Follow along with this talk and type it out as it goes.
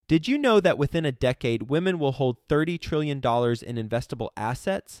Did you know that within a decade, women will hold $30 trillion in investable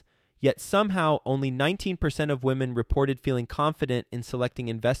assets? Yet somehow only 19% of women reported feeling confident in selecting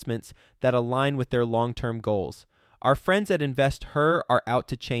investments that align with their long-term goals. Our friends at InvestHer are out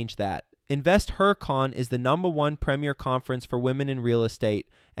to change that. InvestHerCon is the #1 premier conference for women in real estate,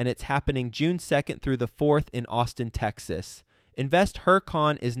 and it's happening June 2nd through the 4th in Austin, Texas.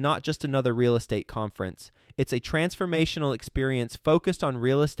 InvestHerCon is not just another real estate conference. It's a transformational experience focused on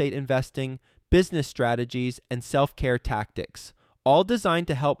real estate investing, business strategies, and self-care tactics, all designed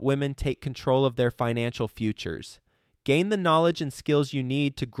to help women take control of their financial futures. Gain the knowledge and skills you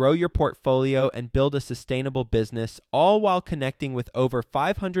need to grow your portfolio and build a sustainable business, all while connecting with over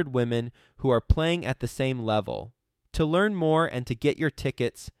 500 women who are playing at the same level. To learn more and to get your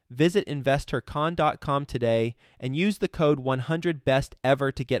tickets, visit InvestHerCon.com today and use the code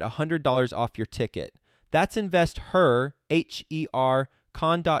 100BESTEVER to get $100 off your ticket. That's InvestHer, H-E-R,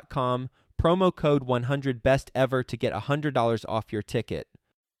 con.com, promo code 100BESTEVER to get $100 off your ticket.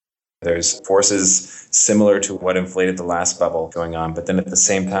 There's forces similar to what inflated the last bubble going on. But then at the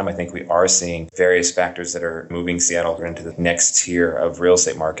same time, I think we are seeing various factors that are moving Seattle into the next tier of real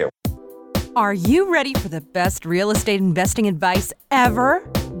estate market. Are you ready for the best real estate investing advice ever?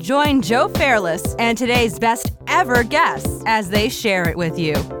 Join Joe Fairless and today's best ever guests as they share it with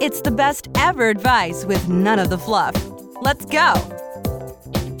you. It's the best ever advice with none of the fluff. Let's go.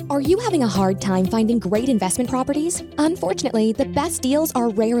 Are you having a hard time finding great investment properties? Unfortunately, the best deals are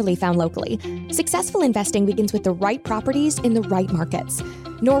rarely found locally. Successful investing begins with the right properties in the right markets.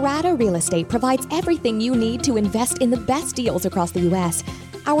 Norada Real Estate provides everything you need to invest in the best deals across the U.S.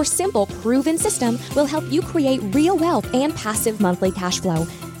 Our simple, proven system will help you create real wealth and passive monthly cash flow.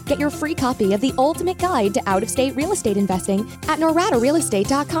 Get your free copy of the ultimate guide to out-of-state real estate investing at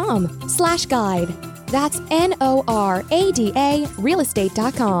noradarealestate.com/guide. That's NORADA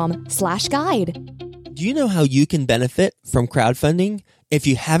realestate.com/guide. Do you know how you can benefit from crowdfunding? If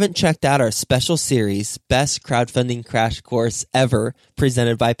you haven't checked out our special series, Best Crowdfunding Crash Course Ever,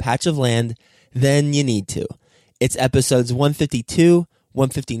 presented by Patch of Land, then you need to. It's episodes 152,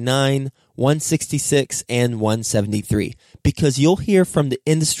 159, 166, and 173, because you'll hear from the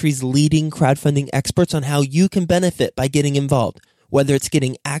industry's leading crowdfunding experts on how you can benefit by getting involved, whether it's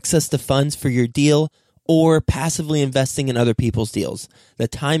getting access to funds for your deal or passively investing in other people's deals. The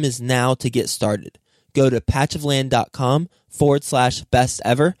time is now to get started. Go to patchofland.com/best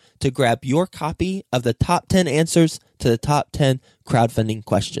ever to grab your copy of the top 10 answers to the top 10 crowdfunding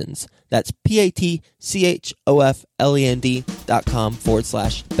questions. That's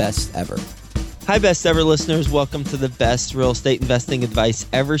patchofland.com/best ever. Hi, Best Ever listeners. Welcome to the Best Real Estate Investing Advice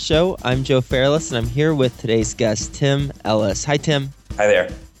Ever show. I'm Joe Fairless, and I'm here with today's guest, Tim Ellis. Hi, Tim. Hi there.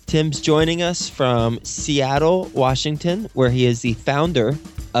 Tim's joining us from Seattle, Washington, where he is the founder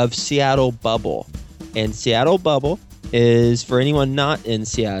of Seattle Bubble. And Seattle Bubble is, for anyone not in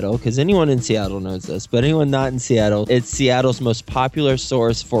Seattle, because anyone in Seattle knows this, but anyone not in Seattle, it's Seattle's most popular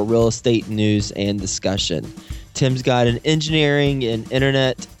source for real estate news and discussion. Tim's got an engineering and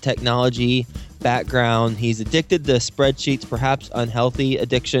internet technology background. He's addicted to spreadsheets, perhaps unhealthy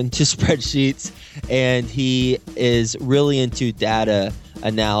addiction to spreadsheets, and he is really into data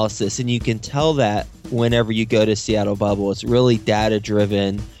analysis. And you can tell that whenever you go to Seattle Bubble. It's really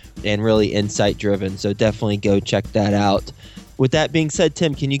data-driven and really insight-driven, so definitely go check that out. With that being said,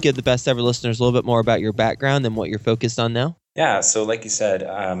 Tim, can you give the Best Ever listeners a little bit more about your background and what you're focused on now? Yeah, so like you said,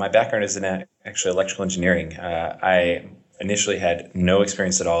 my background is in actually electrical engineering. I initially had no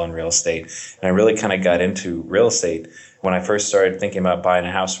experience at all in real estate, and I really kind of got into real estate when I first started thinking about buying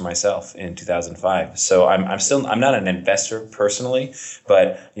a house for myself in 2005. So I'm not an investor personally,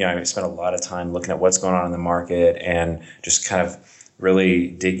 but I spent a lot of time looking at what's going on in the market and just kind of really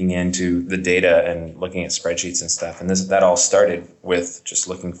digging into the data and looking at spreadsheets and stuff. And that all started with just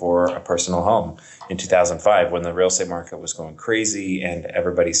looking for a personal home in 2005 when the real estate market was going crazy and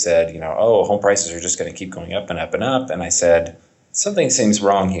everybody said, home prices are just going to keep going up and up and up. And I said, something seems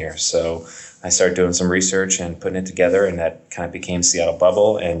wrong here. So I started doing some research and putting it together, and that kind of became Seattle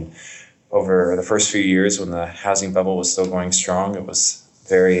Bubble. And over the first few years when the housing bubble was still going strong, it was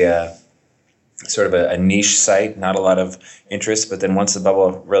very sort of a niche site, not a lot of interest. But then once the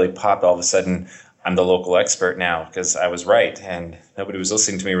bubble really popped, all of a sudden, I'm the local expert now because I was right. And nobody was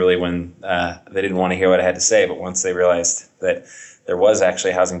listening to me really when they didn't want to hear what I had to say. But once they realized that there was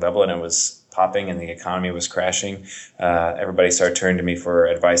actually a housing bubble and it was popping and the economy was crashing, everybody started turning to me for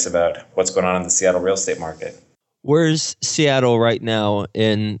advice about what's going on in the Seattle real estate market. Where's Seattle right now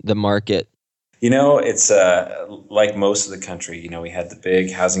in the market? It's like most of the country. We had the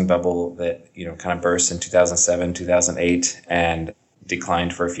big housing bubble that, kind of burst in 2007, 2008, and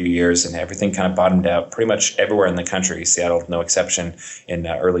declined for a few years, and everything kind of bottomed out pretty much everywhere in the country. Seattle, no exception, in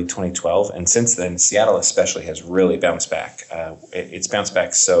early 2012. And since then, Seattle especially has really bounced back. It's bounced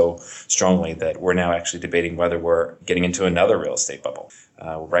back so strongly that we're now actually debating whether we're getting into another real estate bubble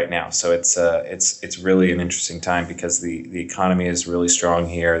right now. So it's really an interesting time because the economy is really strong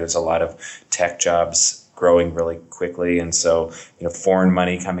here. There's a lot of tech jobs growing really quickly, and so foreign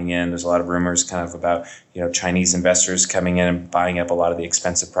money coming in. There's a lot of rumors kind of about Chinese investors coming in and buying up a lot of the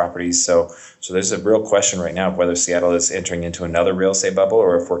expensive properties. So there's a real question right now of whether Seattle is entering into another real estate bubble,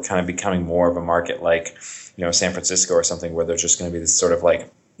 or if we're kind of becoming more of a market like San Francisco or something, where there's just going to be this sort of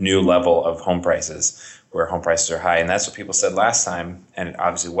like new level of home prices, where home prices are high. And that's what people said last time, and it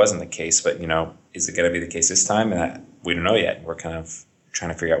obviously wasn't the case. But is it going to be the case this time? And we don't know yet. We're kind of trying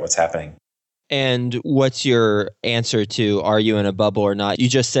to figure out what's happening. And what's your answer to, are you in a bubble or not? You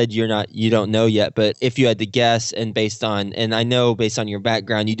just said you don't know yet, but if you had to guess, and I know based on your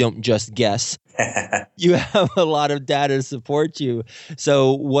background, you don't just guess. You have a lot of data to support you.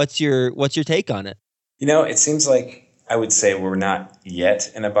 So what's your take on it? It seems like I would say we're not yet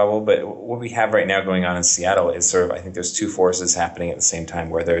in a bubble, but what we have right now going on in Seattle is sort of, I think there's two forces happening at the same time,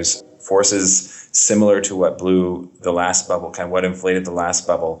 where there's forces similar to what blew the last bubble, kind of what inflated the last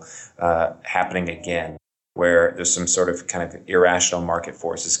bubble, happening again, where there's some sort of kind of irrational market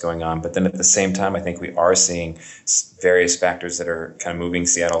forces going on. But then at the same time, I think we are seeing various factors that are kind of moving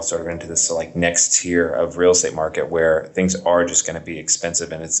Seattle sort of into this like next tier of real estate market, where things are just going to be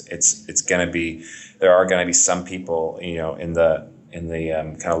expensive, and it's going to be, there are going to be some people, in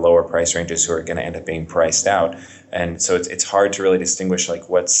the kind of lower price ranges who are going to end up being priced out. And so it's hard to really distinguish like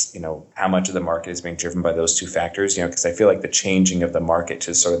what's, how much of the market is being driven by those two factors, because I feel like the changing of the market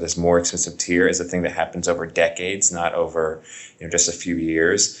to sort of this more expensive tier is a thing that happens over decades, not over, just a few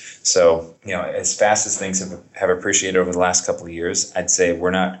years. So, as fast as things have appreciated over the last couple of years, I'd say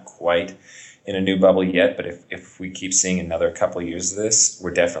we're not quite in a new bubble yet, but if we keep seeing another couple of years of this,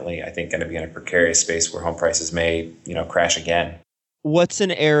 we're definitely, I think, going to be in a precarious space where home prices may, crash again. What's an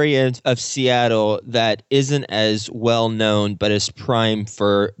area of Seattle that isn't as well known but is prime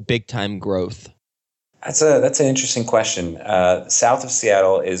for big time growth? That's an interesting question. South of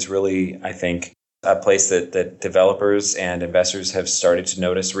Seattle is really, I think, a place that developers and investors have started to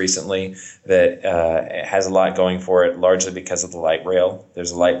notice recently, that it has a lot going for it, largely because of the light rail.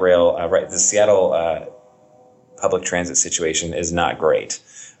 There's a light rail, right? The Seattle public transit situation is not great.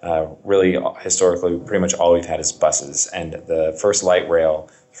 Really, historically, pretty much all we've had is buses. And the first light rail,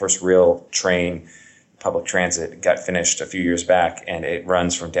 first real train, public transit, got finished a few years back, and it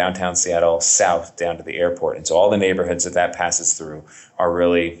runs from downtown Seattle south down to the airport. And so all the neighborhoods that passes through are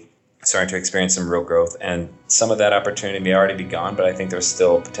really starting to experience some real growth. And some of that opportunity may already be gone, but I think there's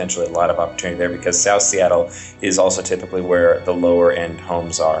still potentially a lot of opportunity there, because South Seattle is also typically where the lower end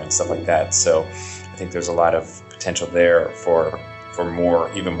homes are and stuff like that. So I think there's a lot of potential there for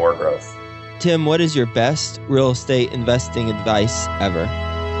even more growth. Tim, what is your best real estate investing advice ever?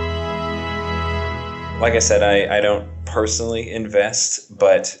 Like I said, I don't personally invest,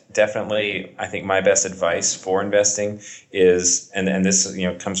 but definitely I think my best advice for investing is, and this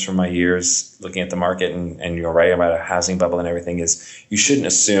comes from my years looking at the market and writing about a housing bubble and everything, is you shouldn't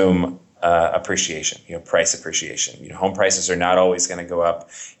assume appreciation, price appreciation. Home prices are not always going to go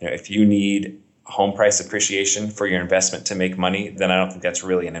up. If you need home price appreciation for your investment to make money, then I don't think that's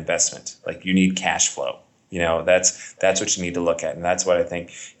really an investment. Like, you need cash flow. That's what you need to look at. And that's what I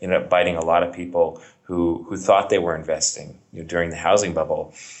think ended up biting a lot of people who thought they were investing during the housing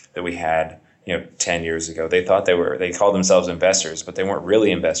bubble that we had 10 years ago. They thought they called themselves investors, but they weren't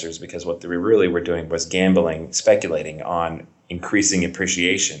really investors, because what they really were doing was gambling, speculating on increasing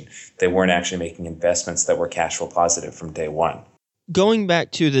appreciation. They weren't actually making investments that were cash flow positive from day one. Going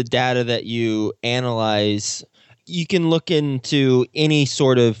back to the data that you analyze, you can look into any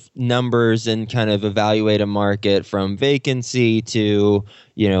sort of numbers and kind of evaluate a market, from vacancy to,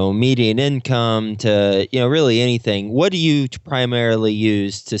 median income to, really anything. What do you primarily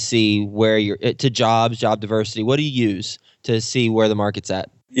use to see where to job diversity? What do you use to see where the market's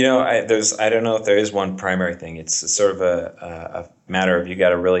at? I don't know if there is one primary thing. It's sort of a matter of, you got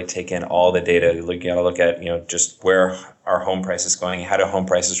to really take in all the data. You got to look at, just where are home prices going? How do home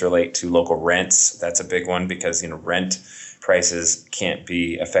prices relate to local rents? That's a big one, because, rent prices can't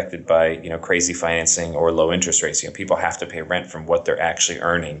be affected by, crazy financing or low interest rates. People have to pay rent from what they're actually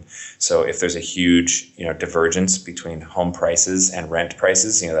earning. So if there's a huge, divergence between home prices and rent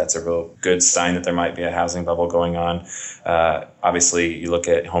prices, that's a real good sign that there might be a housing bubble going on. Obviously, you look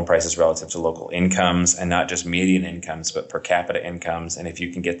at home prices relative to local incomes, and not just median incomes, but per capita incomes. And if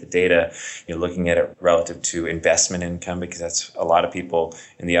you can get the data, looking at it relative to investment income, because that's a lot of people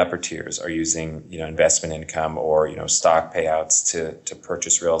in the upper tiers are using, investment income or, stock payouts to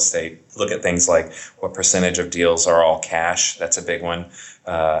purchase real estate. Look at things like what percentage of deals are all cash. That's a big one.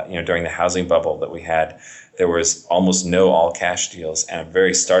 During the housing bubble that we had, there was almost no all cash deals and a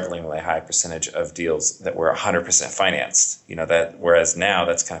very startlingly high percentage of deals that were 100% financed. Whereas now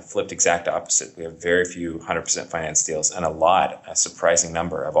that's kind of flipped exact opposite. We have very few 100% financed deals and a surprising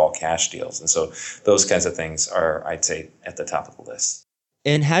number of all cash deals. And so those kinds of things are, I'd say, at the top of the list.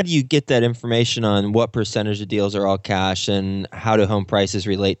 And how do you get that information on what percentage of deals are all cash and how do home prices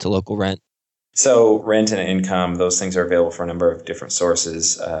relate to local rent? So rent and income, those things are available from a number of different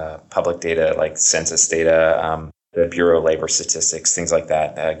sources, public data like census data, the Bureau of Labor Statistics, things like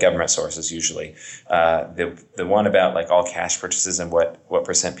that, government sources usually. The one about like all cash purchases and what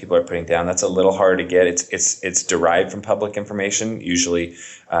percent people are putting down, that's a little hard to get. It's derived from public information. Usually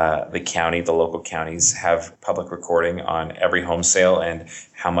the local counties have public recording on every home sale and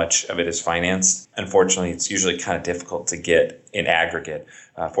how much of it is financed. Unfortunately, it's usually kind of difficult to get in aggregate.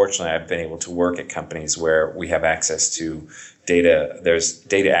 Fortunately, I've been able to work at companies where we have access to data. There's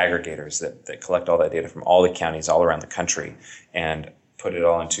data aggregators that collect all that data from all the counties all around the country and put it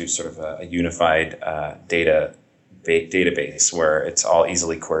all into sort of a unified database where it's all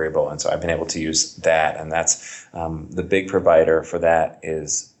easily queryable. And so I've been able to use that. And that's the big provider for that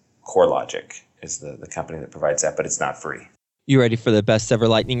is CoreLogic is the company that provides that, but it's not free. You ready for the best ever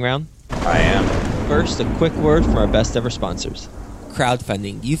lightning round? I am. First, a quick word from our best ever sponsors.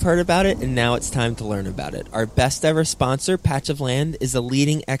 Crowdfunding. You've heard about it, and now it's time to learn about it. Our best ever sponsor, Patch of Land, is a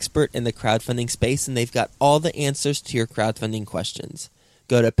leading expert in the crowdfunding space, and they've got all the answers to your crowdfunding questions.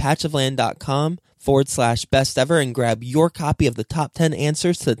 Go to patchofland.com/best ever and grab your copy of the top 10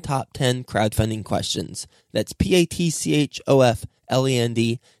 answers to the top 10 crowdfunding questions. That's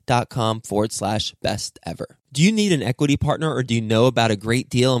patchofland.com/best ever. Do you need an equity partner or do you know about a great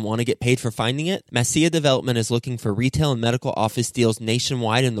deal and want to get paid for finding it? Massia Development is looking for retail and medical office deals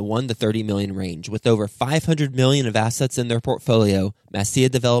nationwide in the 1 to 30 million range. With over 500 million of assets in their portfolio, Massia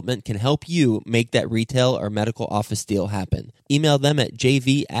Development can help you make that retail or medical office deal happen. Email them at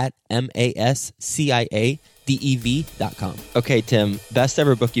jv@masciadev.com. Okay, Tim, best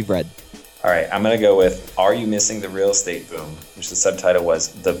ever book you've read. All right, I'm going to go with Are You Missing the Real Estate Boom? Which the subtitle was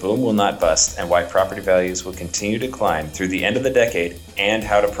The Boom Will Not Bust and Why Property Values Will Continue to Climb Through the End of the Decade and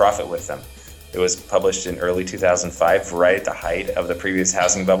How to Profit with Them. It was published in early 2005, right at the height of the previous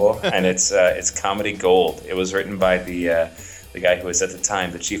housing bubble, and it's comedy gold. It was written by the guy who was at the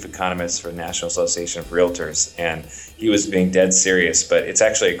time the chief economist for the National Association of Realtors, and he was being dead serious, but it's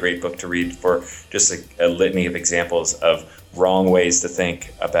actually a great book to read for just a litany of examples of wrong ways to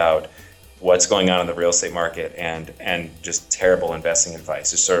think about what's going on in the real estate market and just terrible investing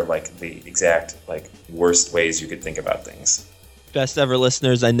advice. It's sort of like the exact worst ways you could think about things. Best ever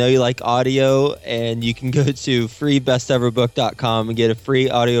listeners, I know you like audio, and you can go to freebesteverbook.com and get a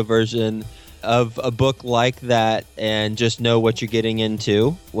free audio version of a book like that and just know what you're getting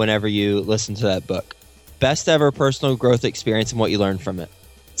into whenever you listen to that book. Best ever personal growth experience and what you learned from it.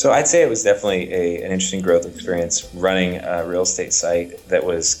 So I'd say it was definitely an interesting growth experience running a real estate site that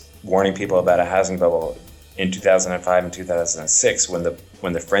was warning people about a housing bubble in 2005 and 2006 when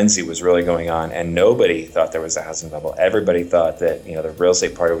the frenzy was really going on, and nobody thought there was a housing bubble. Everybody thought that the real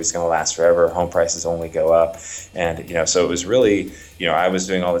estate party was going to last forever, home prices only go up, and so it was really I was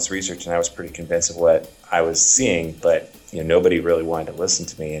doing all this research and I was pretty convinced of what I was seeing, but nobody really wanted to listen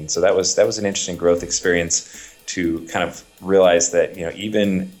to me, and so that was an interesting growth experience to kind of realize that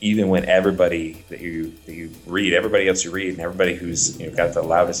even when everybody that you read, everybody else you read, and everybody who's got the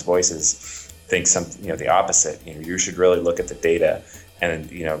loudest voices thinks the opposite. You should really look at the data and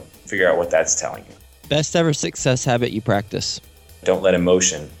figure out what that's telling you. Best ever success habit you practice. Don't let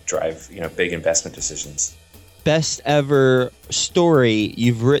emotion drive big investment decisions. Best ever story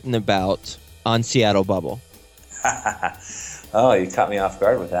you've written about on Seattle Bubble. Oh, you caught me off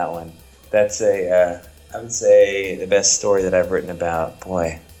guard with that one. That's I would say the best story that I've written about.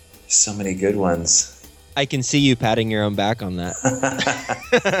 Boy, so many good ones. I can see you patting your own back on that.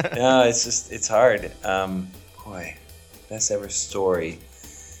 No, it's hard. Boy, best ever story.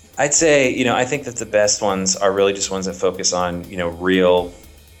 I'd say, I think that the best ones are really just ones that focus on, real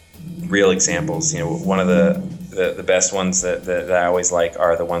examples. One of the best ones that I always like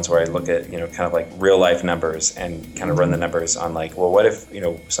are the ones where I look at, kind of like real life numbers and kind of run the numbers on what if,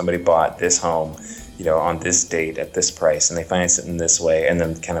 somebody bought this home, on this date at this price and they finance it in this way, and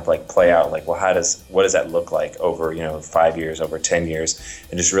then kind of play out what does that look like over, 5 years, over 10 years,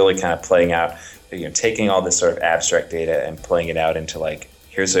 and just really kind of playing out, taking all this sort of abstract data and playing it out into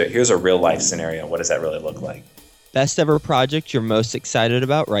here's a real life scenario. What does that really look like? Best ever project you're most excited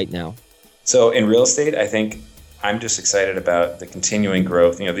about right now? So in real estate, I think I'm just excited about the continuing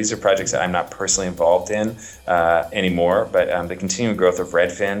growth. These are projects that I'm not personally involved in anymore, but the continuing growth of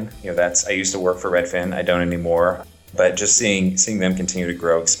Redfin, I used to work for Redfin. I don't anymore. But just seeing them continue to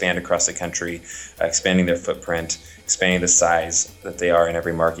grow, expand across the country, expanding their footprint, expanding the size that they are in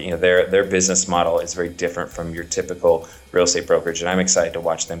every market. Their business model is very different from your typical real estate brokerage, and I'm excited to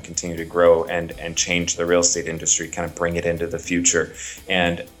watch them continue to grow and change the real estate industry, kind of bring it into the future.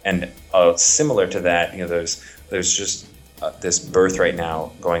 And similar to that, there's just this birth right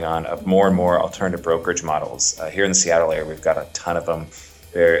now going on of more and more alternative brokerage models. Here in the Seattle area, we've got a ton of them.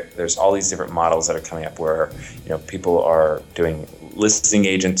 There's all these different models that are coming up where people are doing listing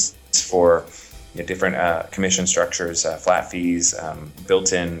agents for different commission structures, flat fees,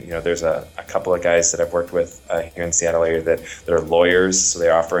 built in. There's a couple of guys that I've worked with here in the Seattle area that are lawyers, so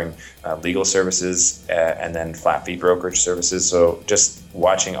they're offering legal services and then flat fee brokerage services. So just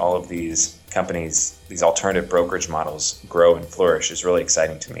watching all of these companies, these alternative brokerage models grow and flourish is really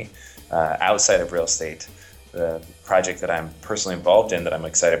exciting to me. Outside of real estate, the project that I'm personally involved in that I'm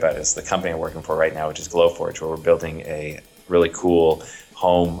excited about is the company I'm working for right now, which is Glowforge, where we're building a really cool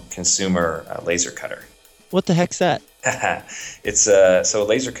home consumer laser cutter. What the heck's that? It's so a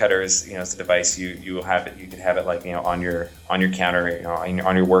laser cutter is it's a device you will have it. You can have it like on your counter,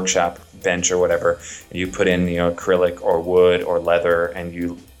 on your workshop bench or whatever, and you put in acrylic or wood or leather, and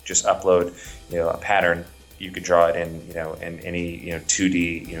you just upload a pattern. You could draw it in in any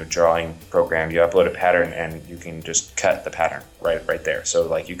 2D drawing program. You upload a pattern and you can just cut the pattern right there. So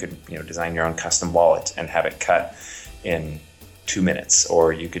like you could design your own custom wallet and have it cut in 2 minutes,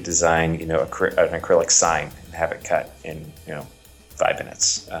 or you could design an acrylic sign and have it cut in 5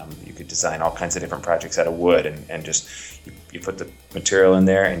 minutes. You could design all kinds of different projects out of wood and just you put the material in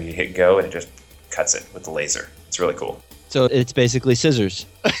there and you hit go and it just cuts it with the laser. It's really cool. So it's basically scissors.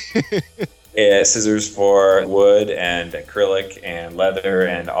 Scissors for wood and acrylic and leather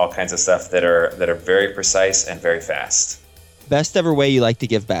and all kinds of stuff that are very precise and very fast. Best ever way you like to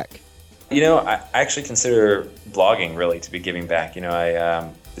give back? I actually consider blogging really to be giving back.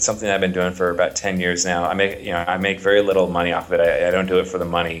 It's something I've been doing for about 10 years now. I make very little money off of it. I don't do it for the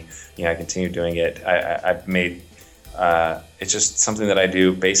money. I continue doing it. I've made it's just something that I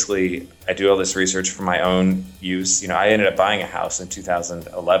do. Basically, I do all this research for my own use. I ended up buying a house in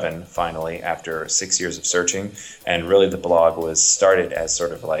 2011, finally, after 6 years of searching. And really the blog was started as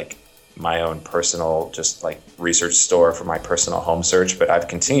sort of like my own personal, just like research store for my personal home search. But I've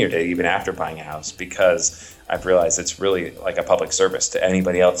continued it even after buying a house because I've realized it's really like a public service to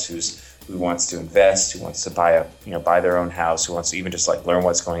anybody else who wants to invest, who wants to buy their own house, who wants to even just like learn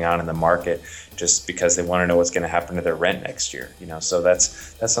what's going on in the market, just because they want to know what's going to happen to their rent next year. So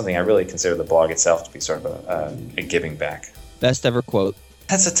that's something I really consider the blog itself to be sort of a giving back. Best ever quote?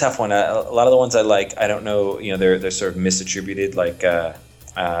 That's a tough one. A lot of the ones I like, I don't know, they're sort of misattributed. Like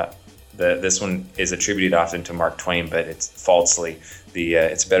this one is attributed often to Mark Twain, but it's falsely.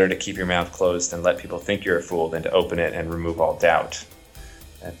 It's better to keep your mouth closed and let people think you're a fool than to open it and remove all doubt.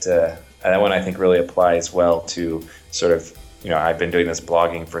 That one I think really applies well to sort of, I've been doing this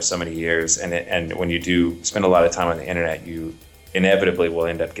blogging for so many years, and when you do spend a lot of time on the internet, you inevitably will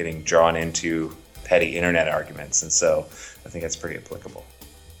end up getting drawn into petty internet arguments, and so I think that's pretty applicable.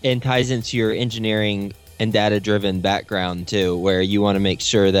 And ties into your engineering and data-driven background too, where you want to make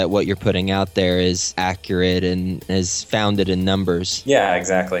sure that what you're putting out there is accurate and is founded in numbers. Yeah,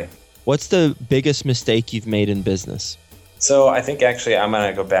 exactly. What's the biggest mistake you've made in business? So I think actually I'm going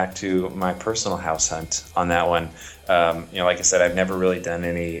to go back to my personal house hunt on that one. Like I said, I've never really done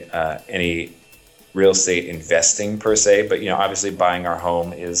any real estate investing per se, but obviously buying our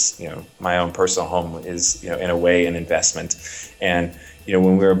home is, my own personal home is, in a way an investment. And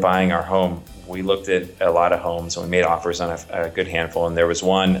when we were buying our home, we looked at a lot of homes and we made offers on a good handful. And there was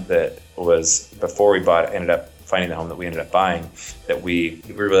one that was, before we bought it, ended up finding the home that we ended up buying that we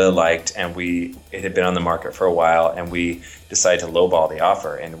really liked, and it had been on the market for a while, and we decided to lowball the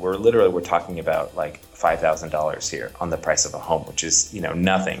offer. And we're talking about like $5,000 here on the price of a home, which is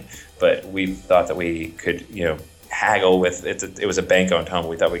nothing. But we thought that we could haggle with it. It was a bank-owned home.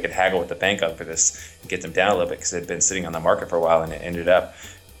 We thought we could haggle with the bank for this and get them down a little bit because it had been sitting on the market for a while, and it ended up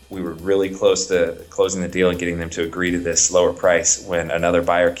we were really close to closing the deal and getting them to agree to this lower price when another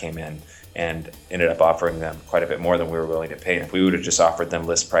buyer came in and ended up offering them quite a bit more than we were willing to pay. And if we would have just offered them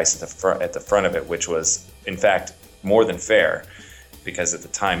list price at the front of it, which was in fact more than fair, because at the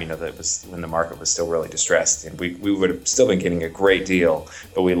time, that was when the market was still really distressed, and we would have still been getting a great deal,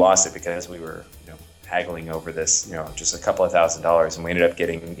 but we lost it because we were haggling over this, just a couple of $1,000s, and we ended up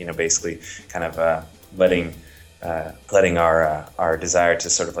getting, basically kind of letting letting our desire to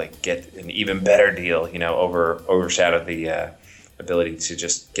sort of like get an even better deal, overshadow the ability to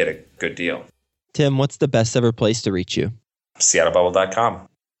just get a good deal. Tim, what's the best ever place to reach you? SeattleBubble.com.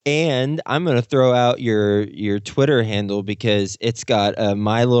 And I'm going to throw out your Twitter handle because it's got a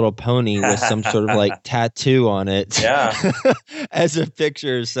My Little Pony with some sort of like tattoo on it. Yeah. As a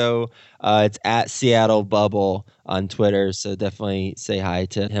picture. So it's at Seattle Bubble on Twitter. So definitely say hi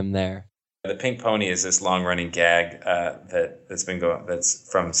to him there. The pink pony is this long-running gag that's been going. That's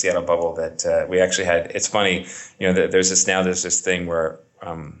from Seattle Bubble that we actually had. It's funny, there's this thing where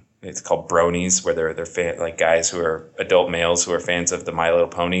it's called bronies, where they're like guys who are adult males who are fans of the My Little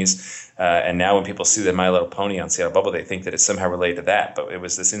Ponies. And now when people see the My Little Pony on Seattle Bubble, they think that it's somehow related to that. But it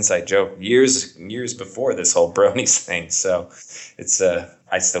was this inside joke years before this whole bronies thing. So it's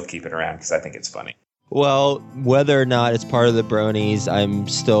I still keep it around because I think it's funny. Well, whether or not it's part of the bronies, I'm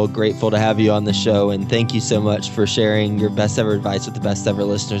still grateful to have you on the show. And thank you so much for sharing your best ever advice with the best ever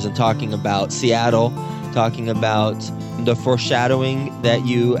listeners and talking about Seattle, talking about the foreshadowing that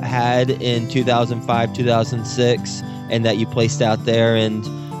you had in 2005, 2006, and that you placed out there, and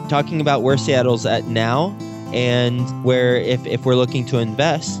talking about where Seattle's at now, and where if we're looking to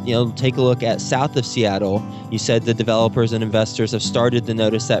invest, take a look at south of Seattle. You said the developers and investors have started to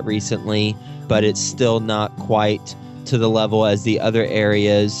notice that recently, but it's still not quite to the level as the other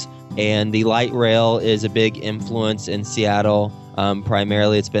areas. And the light rail is a big influence in Seattle.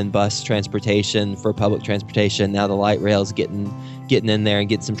 Primarily, it's been bus transportation for public transportation. Now the light rail is getting in there and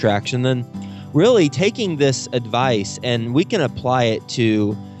getting some traction. Then really taking this advice, and we can apply it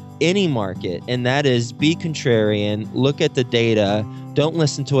to any market, and that is be contrarian, look at the data, don't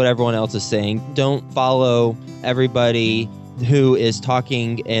listen to what everyone else is saying, don't follow everybody who is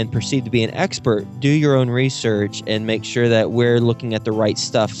talking and perceived to be an expert. Do your own research and make sure that we're looking at the right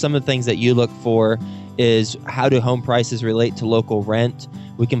stuff. Some of the things that you look for is how do home prices relate to local rent.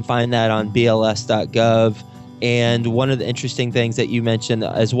 We can find that on bls.gov. And one of the interesting things that you mentioned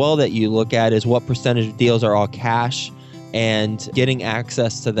as well that you look at is what percentage of deals are all cash, and getting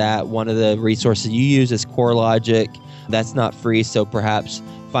access to that. One of the resources you use is CoreLogic. That's not free, so perhaps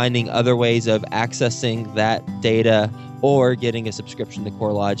finding other ways of accessing that data or getting a subscription to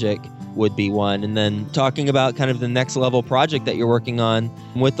CoreLogic would be one. And then talking about kind of the next level project that you're working on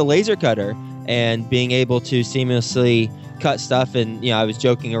with the laser cutter and being able to seamlessly cut stuff. And I was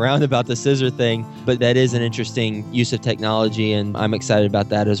joking around about the scissor thing, but that is an interesting use of technology, and I'm excited about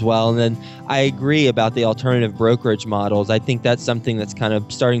that as well. And then I agree about the alternative brokerage models. I think that's something that's kind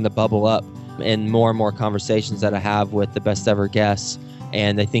of starting to bubble up in more and more conversations that I have with the best ever guests.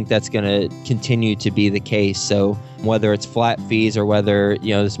 And I think that's going to continue to be the case. So whether it's flat fees or whether,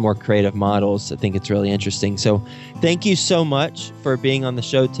 there's more creative models, I think it's really interesting. So thank you so much for being on the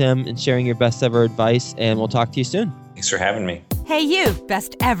show, Tim, and sharing your best ever advice. And we'll talk to you soon. Thanks for having me. Hey, you,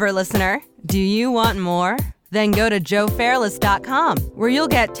 best ever listener. Do you want more? Then go to joefairless.com, where you'll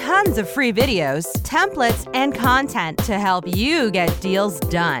get tons of free videos, templates, and content to help you get deals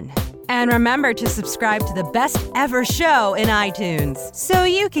done. And remember to subscribe to the Best Ever Show in iTunes so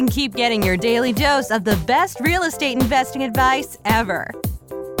you can keep getting your daily dose of the best real estate investing advice ever.